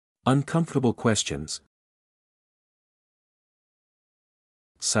Uncomfortable questions.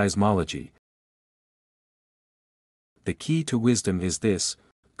 Seismology. The key to wisdom is this: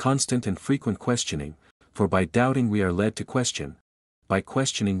 constant and frequent questioning, for by doubting we are led to question. By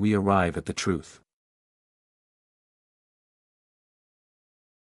questioning we arrive at the truth.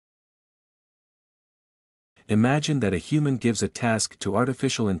 Imagine that a human gives a task to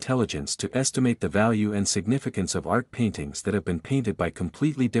artificial intelligence to estimate the value and significance of art paintings that have been painted by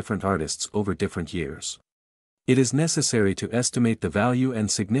completely different artists over different years. It is necessary to estimate the value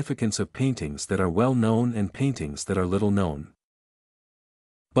and significance of paintings that are well known and paintings that are little known.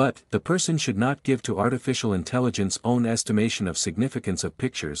 But the person should not give to artificial intelligence own estimation of significance of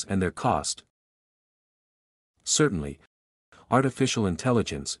pictures and their cost. Certainly, artificial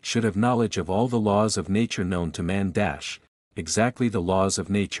intelligence should have knowledge of all the laws of nature known to man. Exactly the laws of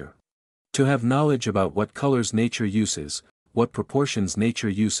nature. To have knowledge about what colors nature uses, what proportions nature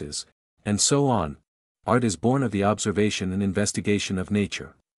uses, and so on. Art is born of the observation and investigation of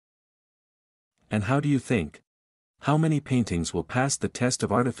nature. And how do you think? How many paintings will pass the test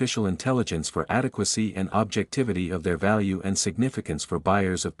of artificial intelligence for adequacy and objectivity of their value and significance for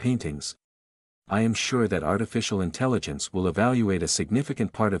buyers of paintings? I am sure that artificial intelligence will evaluate a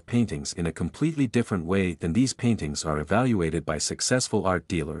significant part of paintings in a completely different way than these paintings are evaluated by successful art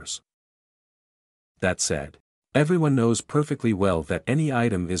dealers. That said, everyone knows perfectly well that any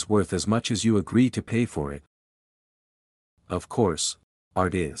item is worth as much as you agree to pay for it. Of course,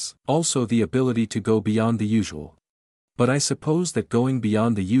 art is also the ability to go beyond the usual. But I suppose that going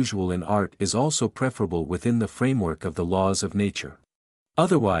beyond the usual in art is also preferable within the framework of the laws of nature.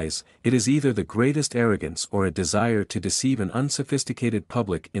 Otherwise, it is either the greatest arrogance or a desire to deceive an unsophisticated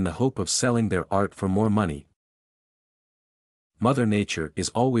public in the hope of selling their art for more money. Mother Nature is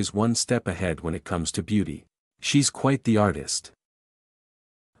always one step ahead when it comes to beauty. She's quite the artist.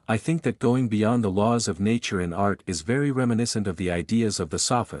 I think that going beyond the laws of nature in art is very reminiscent of the ideas of the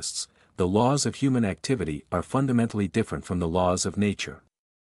sophists. The laws of human activity are fundamentally different from the laws of nature.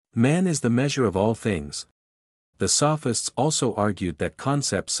 Man is the measure of all things. The sophists also argued that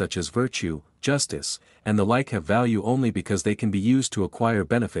concepts such as virtue, justice, and the like have value only because they can be used to acquire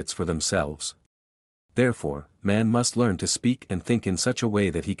benefits for themselves. Therefore, man must learn to speak and think in such a way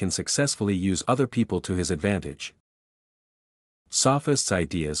that he can successfully use other people to his advantage. Sophists'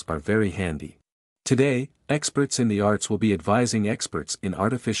 ideas are very handy. Today, experts in the arts will be advising experts in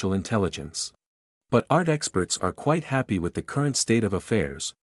artificial intelligence. But art experts are quite happy with the current state of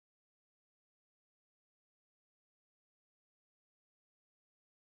affairs.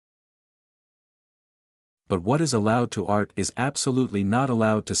 But what is allowed to art is absolutely not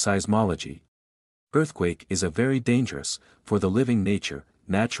allowed to seismology. Earthquake is a very dangerous, for the living nature,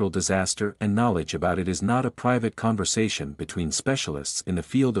 natural disaster, and knowledge about it is not a private conversation between specialists in the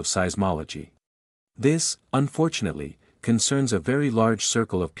field of seismology. This, unfortunately, concerns a very large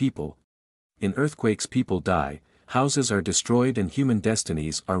circle of people. In earthquakes people die, houses are destroyed and human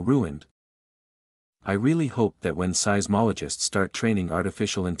destinies are ruined. I really hope that when seismologists start training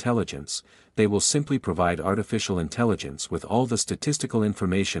artificial intelligence, they will simply provide artificial intelligence with all the statistical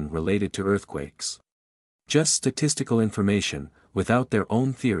information related to earthquakes. Just statistical information, without their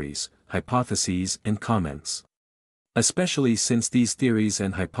own theories, hypotheses and comments. Especially since these theories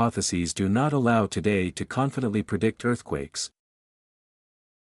and hypotheses do not allow today to confidently predict earthquakes.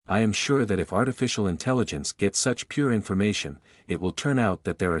 I am sure that if artificial intelligence gets such pure information, it will turn out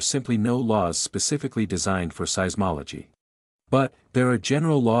that there are simply no laws specifically designed for seismology. But, there are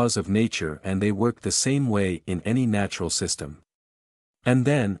general laws of nature and they work the same way in any natural system. And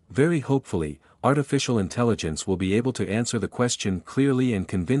then, very hopefully, artificial intelligence will be able to answer the question clearly and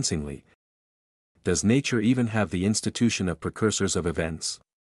convincingly. Does nature even have the institution of precursors of events?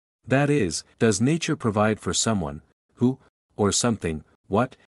 That is, does nature provide for someone, who, or something,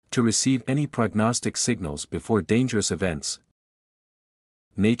 what, to receive any prognostic signals before dangerous events?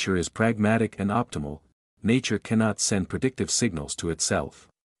 Nature is pragmatic and optimal. Nature cannot send predictive signals to itself.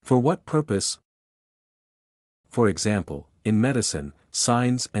 For what purpose? For example, in medicine,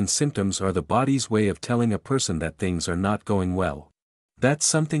 signs and symptoms are the body's way of telling a person that things are not going well. That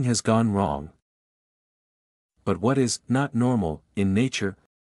something has gone wrong. But what is not normal in nature?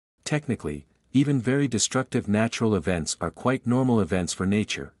 Technically, even very destructive natural events are quite normal events for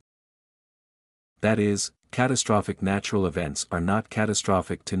nature. That is, catastrophic natural events are not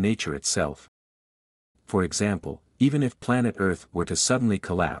catastrophic to nature itself. For example, even if planet Earth were to suddenly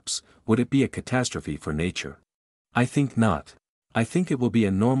collapse, would it be a catastrophe for nature? I think not. I think it will be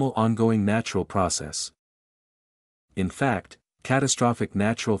a normal ongoing natural process. In fact, catastrophic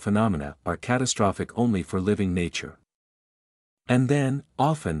natural phenomena are catastrophic only for living nature. And then,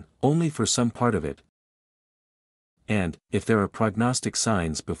 often, only for some part of it. And, if there are prognostic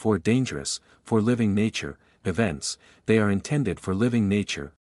signs before dangerous, for living nature, events, they are intended for living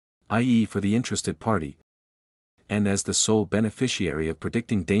nature, i.e. for the interested party. And as the sole beneficiary of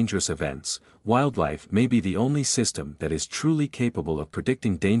predicting dangerous events, wildlife may be the only system that is truly capable of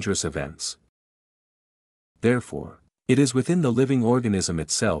predicting dangerous events. Therefore, it is within the living organism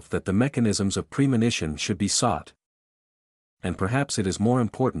itself that the mechanisms of premonition should be sought. And perhaps it is more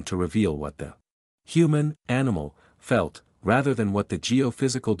important to reveal what the human animal felt, rather than what the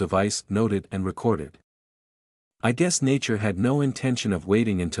geophysical device noted and recorded. I guess nature had no intention of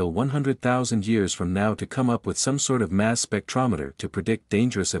waiting until 100,000 years from now to come up with some sort of mass spectrometer to predict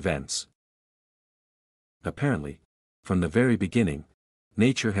dangerous events. Apparently, from the very beginning,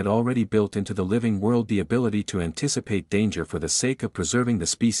 nature had already built into the living world the ability to anticipate danger for the sake of preserving the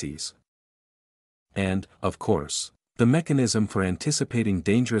species. And, of course, the mechanism for anticipating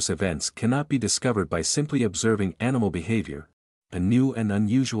dangerous events cannot be discovered by simply observing animal behavior. A new and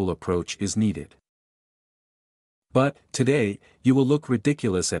unusual approach is needed. But, today, you will look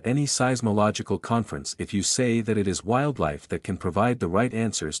ridiculous at any seismological conference if you say that it is wildlife that can provide the right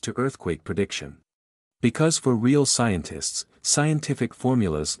answers to earthquake prediction. Because for real scientists, scientific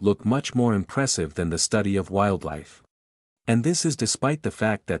formulas look much more impressive than the study of wildlife. And this is despite the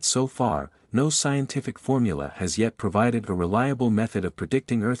fact that so far, no scientific formula has yet provided a reliable method of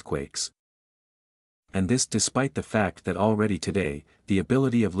predicting earthquakes. And this despite the fact that already today, the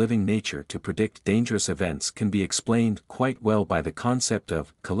ability of living nature to predict dangerous events can be explained quite well by the concept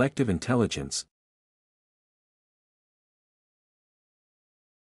of collective intelligence.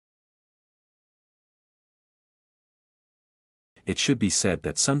 It should be said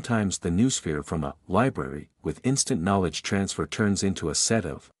that sometimes the noosphere from a library with instant knowledge transfer turns into a set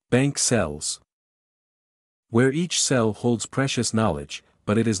of bank cells, where each cell holds precious knowledge,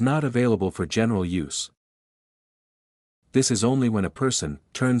 but it is not available for general use. This is only when a person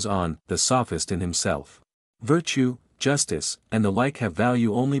turns on the sophist in himself. Virtue, justice, and the like have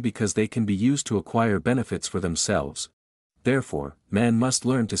value only because they can be used to acquire benefits for themselves. Therefore, man must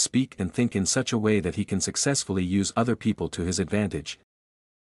learn to speak and think in such a way that he can successfully use other people to his advantage.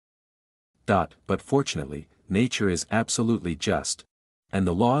 But fortunately, nature is absolutely just. And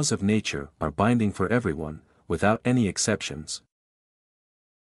the laws of nature are binding for everyone, without any exceptions.